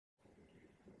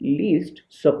list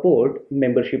support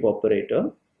membership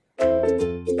operator.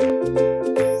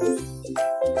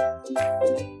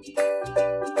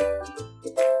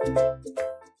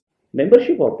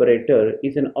 Membership operator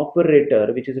is an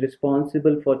operator which is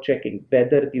responsible for checking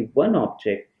whether the one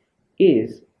object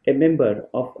is a member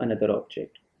of another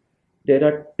object. There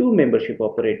are two membership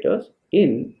operators,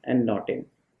 in and not in.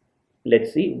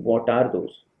 Let's see what are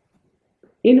those.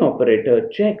 In operator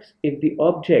checks if the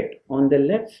object on the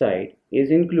left side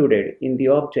is included in the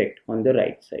object on the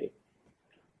right side.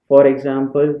 For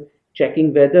example,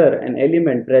 checking whether an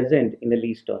element present in a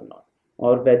list or not,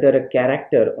 or whether a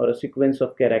character or a sequence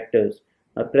of characters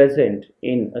are present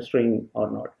in a string or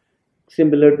not.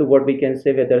 Similar to what we can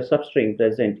say whether a substring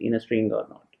present in a string or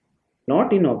not.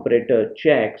 Not in operator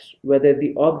checks whether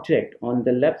the object on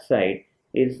the left side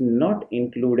is not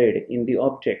included in the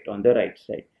object on the right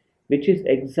side, which is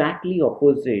exactly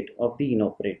opposite of the in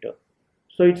operator.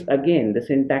 So it's again the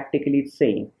syntactically it's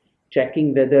saying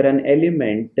checking whether an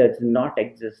element does not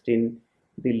exist in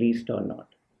the list or not,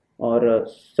 or a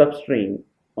substring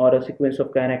or a sequence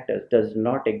of characters does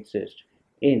not exist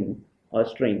in a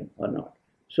string or not.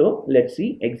 So let's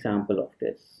see example of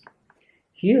this.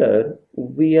 Here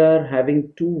we are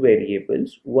having two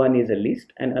variables, one is a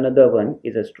list and another one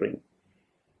is a string.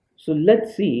 So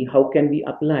let's see how can we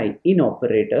apply in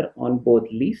operator on both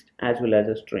list as well as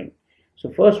a string.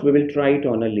 So first we will try it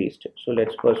on a list. So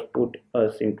let's first put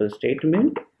a simple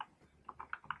statement,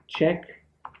 check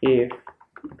if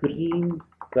green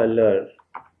color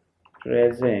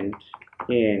present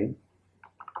in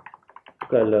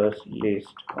colors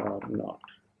list or not.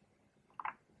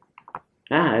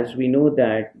 As we know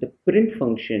that the print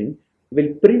function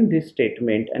will print this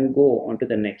statement and go on to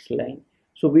the next line.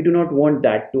 So we do not want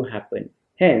that to happen.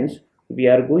 Hence, we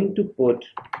are going to put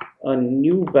a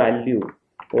new value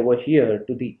over here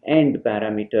to the end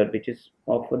parameter, which is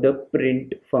of the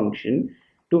print function,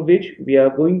 to which we are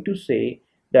going to say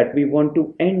that we want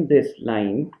to end this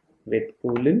line with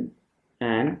colon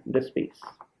and the space.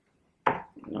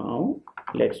 Now,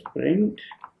 let's print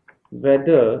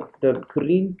whether the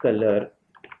green color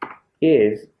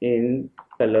is in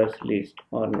colors list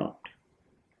or not.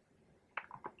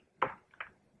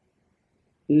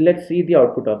 Let's see the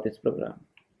output of this program.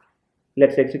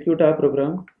 Let's execute our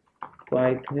program.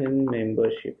 Python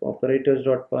membership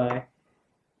operators.py,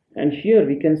 and here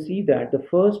we can see that the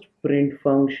first print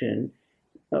function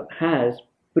has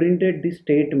printed the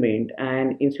statement,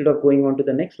 and instead of going on to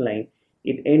the next line,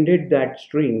 it ended that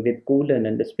string with colon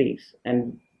and the space,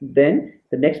 and then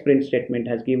the next print statement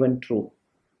has given true,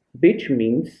 which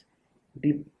means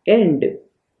the end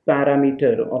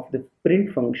parameter of the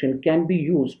print function can be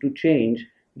used to change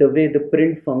the way the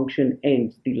print function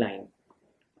ends the line.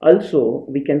 Also,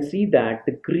 we can see that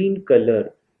the green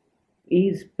color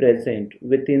is present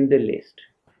within the list.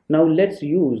 Now let's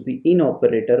use the in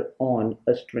operator on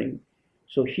a string.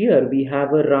 So here we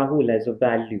have a Rahul as a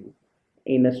value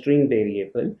in a string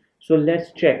variable. So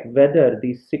let's check whether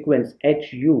the sequence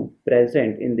HU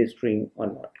present in this string or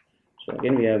not. So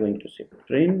again we are going to say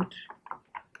print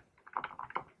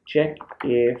check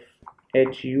if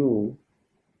HU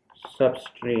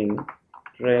substring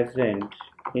present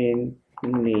in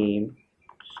name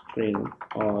string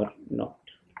or not.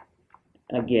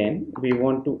 Again we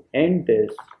want to end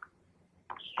this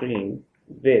string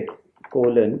with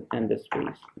colon and the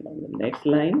space. Now the next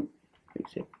line we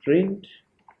say print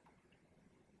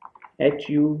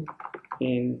HU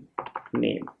in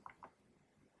name.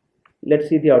 Let's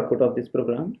see the output of this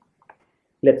program.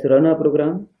 Let's run our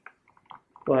program.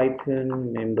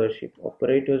 Python membership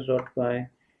operators.py,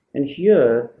 and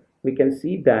here we can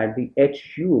see that the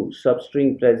HU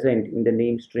substring present in the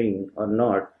name string or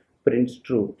not prints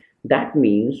true. That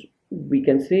means we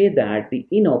can say that the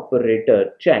in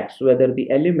operator checks whether the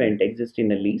element exists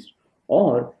in a list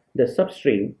or the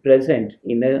substring present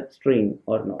in a string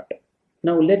or not.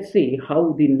 Now let's see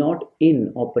how the not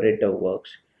in operator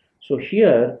works. So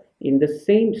here in the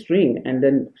same string and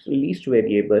then list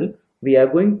variable, we are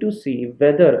going to see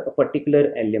whether a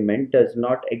particular element does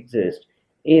not exist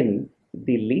in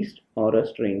the list or a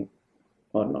string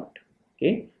or not.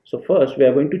 Okay, so first we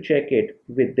are going to check it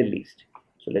with the list.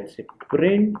 So let's say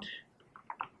print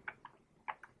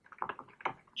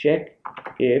check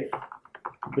if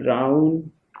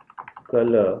brown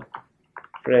color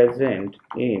present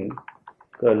in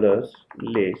colors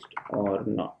list or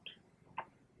not.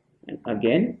 And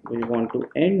again we want to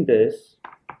end this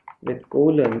with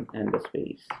colon and the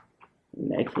space.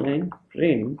 Next line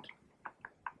print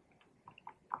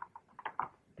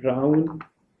brown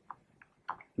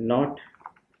not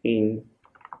in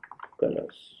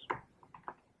colors.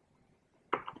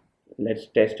 Let's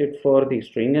test it for the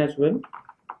string as well.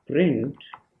 Print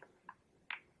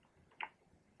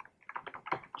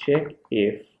check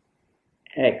if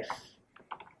X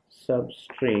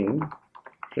substring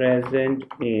present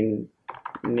in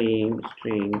name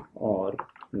string or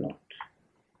not.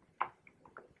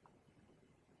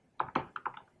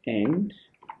 End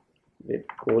with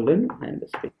colon and the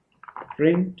space.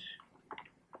 Print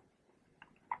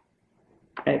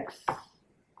X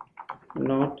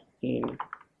not in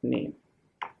name.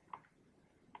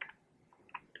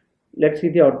 Let's see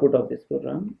the output of this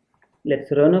program.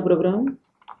 Let's run a program.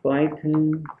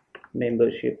 Python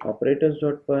membership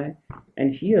operators.py,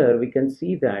 and here we can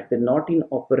see that the not in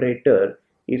operator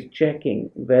is checking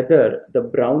whether the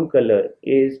brown color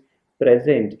is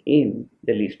present in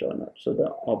the list or not. So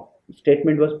the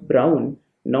statement was brown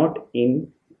not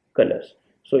in colors.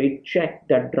 So it checked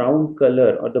that brown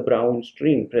color or the brown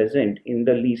string present in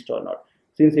the list or not.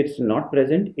 Since it's not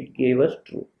present, it gave us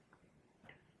true.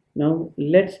 Now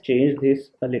let's change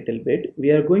this a little bit. We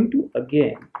are going to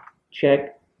again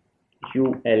check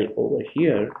UL over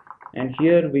here, and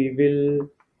here we will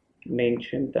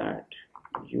mention that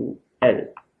UL,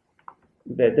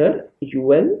 whether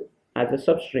UL as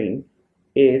a substring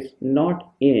is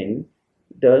not in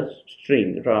the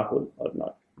string Rahul or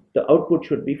not. The output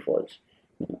should be false.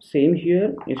 Same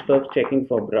here, instead of checking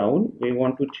for brown, we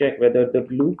want to check whether the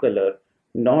blue color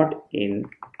not in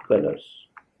colors.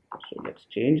 So let's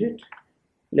change it.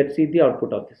 Let's see the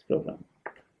output of this program.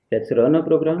 Let's run a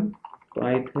program.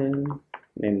 Python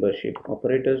membership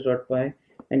operators.py,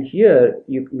 and here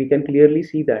we can clearly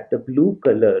see that the blue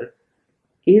color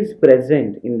is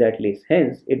present in that list,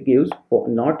 hence it gives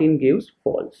not in gives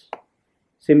false.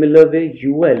 Similar way,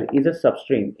 UL is a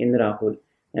substring in Rahul,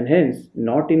 and hence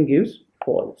not in gives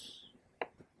false.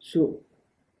 So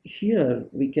here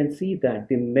we can see that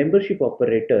the membership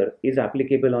operator is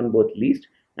applicable on both list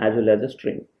as well as a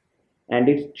string, and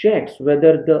it checks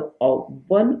whether the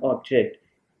one object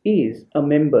is a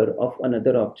member of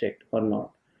another object or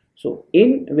not. So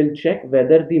in will check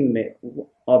whether the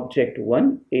object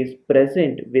 1 is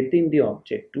present within the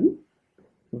object 2,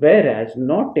 whereas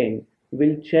not in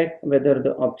will check whether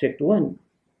the object 1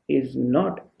 is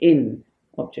not in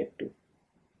object 2.